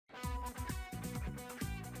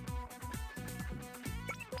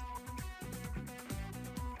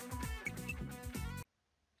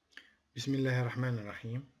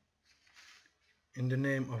Bismillahirrahmanirrahim. In the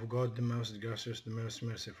name of God, the most gracious, the most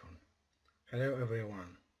merciful. Hello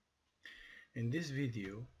everyone. In this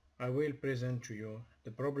video, I will present to you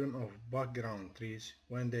the problem of background trees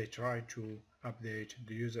when they try to update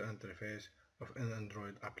the user interface of an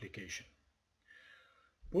Android application.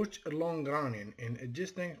 Put a long running in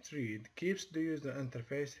existing thread keeps the user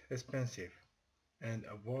interface responsive and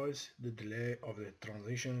avoids the delay of the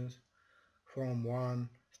transitions from one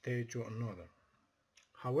state to another.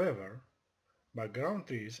 However, background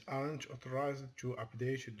trees aren't authorized to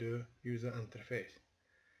update the user interface.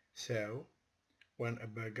 So, when a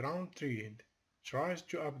background tree tries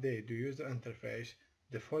to update the user interface,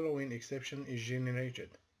 the following exception is generated.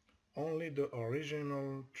 Only the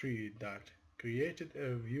original tree that created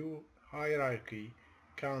a view hierarchy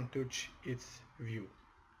can touch its view.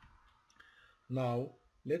 Now,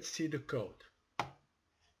 let's see the code.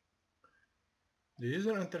 The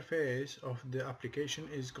user interface of the application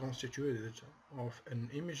is constituted of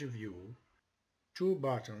an image view, two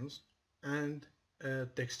buttons, and a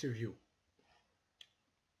text view.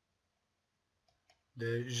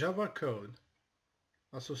 The Java code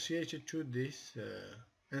associated to this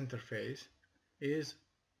interface is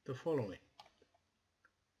the following.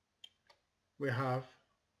 We have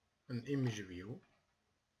an image view,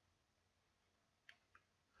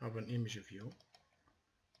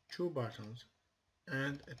 two buttons,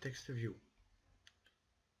 and a text view.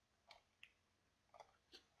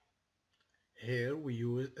 Here we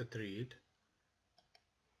use a thread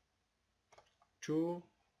to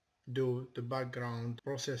do the background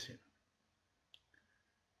processing.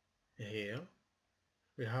 Here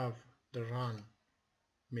we have the run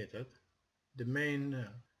method, the main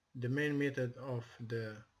method of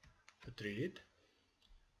the thread,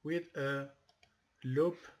 with a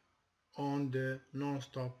loop on the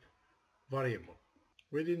non-stop variable.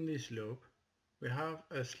 Within this loop we have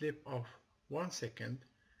a slip of 1 second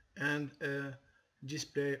and a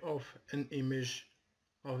display of an image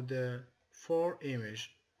of the 4 images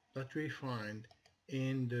that we find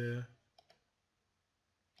in the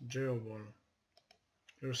drawable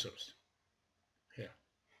resource here.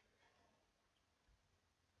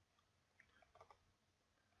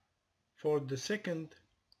 For the second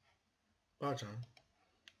button,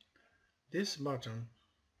 this button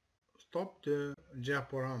stops the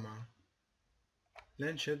diaporama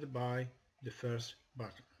launched by the first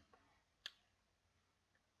button.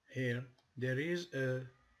 Here there is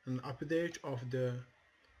an update of the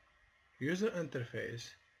user interface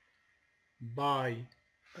by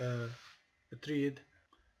a thread.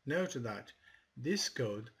 Note that this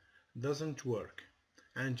code doesn't work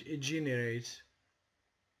and it generates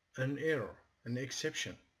an error, an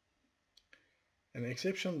exception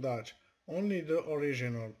that only the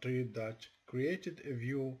original thread that created a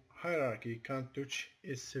view hierarchy can touch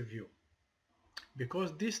its view.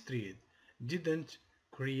 Because this thread didn't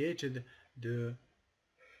created the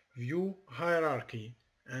view hierarchy,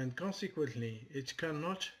 and consequently it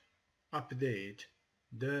cannot update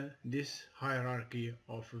this hierarchy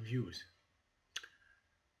of views.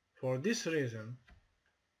 For this reason,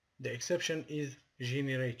 the exception is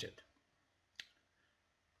generated.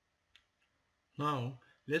 Now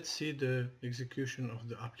let's see the execution of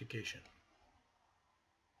the application.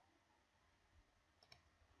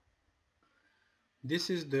 This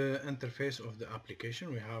is the interface of the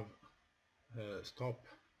application. We have stop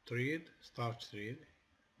thread, start thread.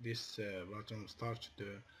 This button starts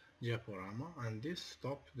the diaporama and this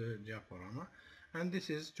stops the diaporama, and this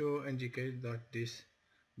is to indicate that this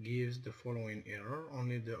gives the following error: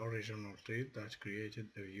 only the original thread that created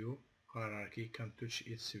a view hierarchy can touch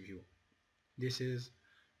its view. This is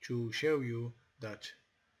to show you that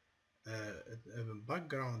a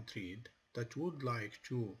background thread that would like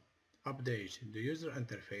to update the user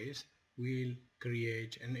interface will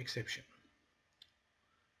create an exception.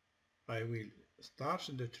 I will start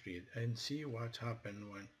the thread and see what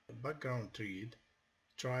happened when the background thread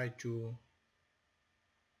try to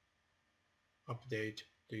update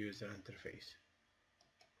the user interface.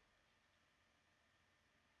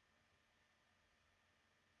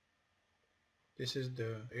 This is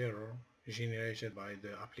the error generated by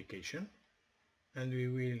the application, and we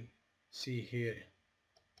will see here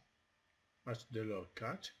at the log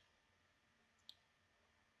cat.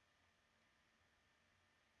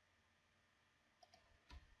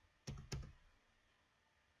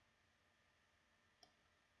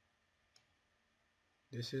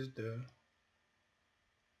 This is the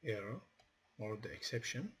error or the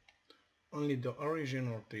exception. Only the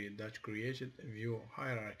original thread that created a view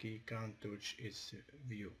hierarchy can touch its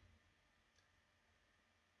view.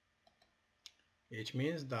 It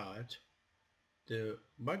means that the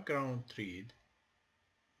background thread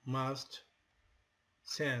must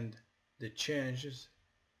send the changes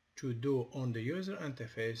to do on the user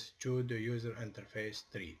interface to the user interface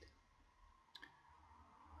thread.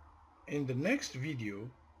 In the next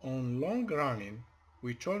video on long running,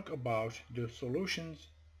 we talk about the solutions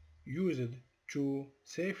used to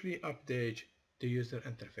safely update the user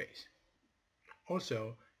interface.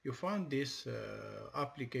 Also, you find this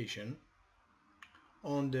application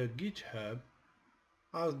on the GitHub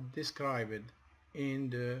as described in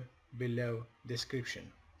the below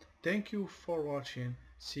description. Thank you for watching.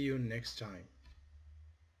 See you next time.